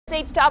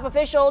state's top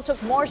official took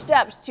more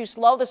steps to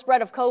slow the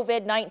spread of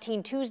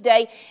COVID-19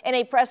 Tuesday in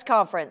a press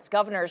conference.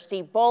 Governor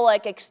Steve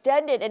Bullock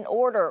extended an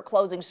order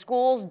closing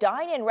schools,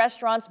 dine-in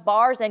restaurants,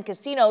 bars, and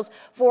casinos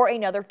for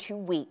another 2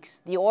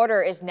 weeks. The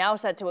order is now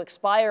set to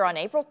expire on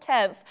April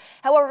 10th.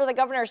 However, the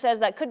governor says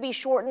that could be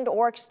shortened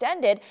or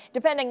extended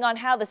depending on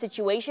how the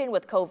situation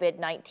with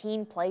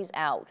COVID-19 plays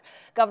out.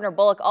 Governor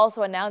Bullock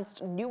also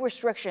announced new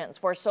restrictions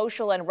for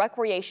social and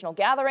recreational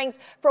gatherings,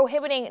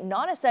 prohibiting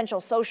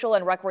non-essential social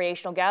and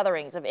recreational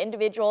gatherings of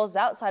individuals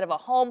outside of a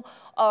home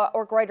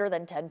or greater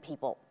than 10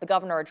 people. The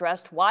governor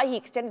addressed why he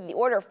extended the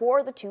order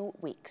for the 2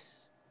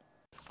 weeks.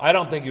 I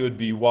don't think it would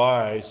be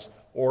wise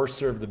or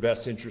serve the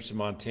best interests of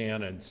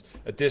Montanans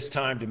at this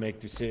time to make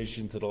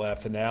decisions that'll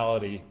have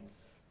finality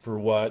for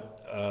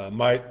what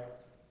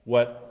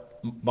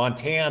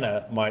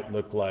Montana might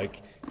look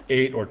like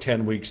 8 or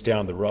 10 weeks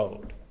down the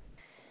road.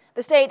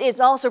 The state is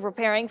also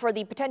preparing for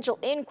the potential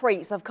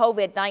increase of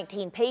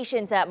COVID-19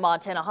 patients at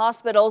Montana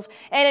hospitals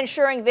and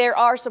ensuring there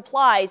are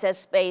supplies as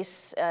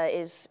space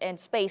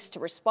to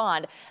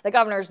respond. The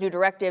governor's new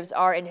directives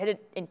are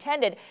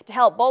intended to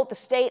help both the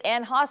state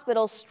and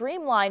hospitals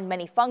streamline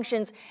many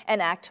functions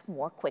and act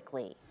more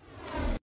quickly.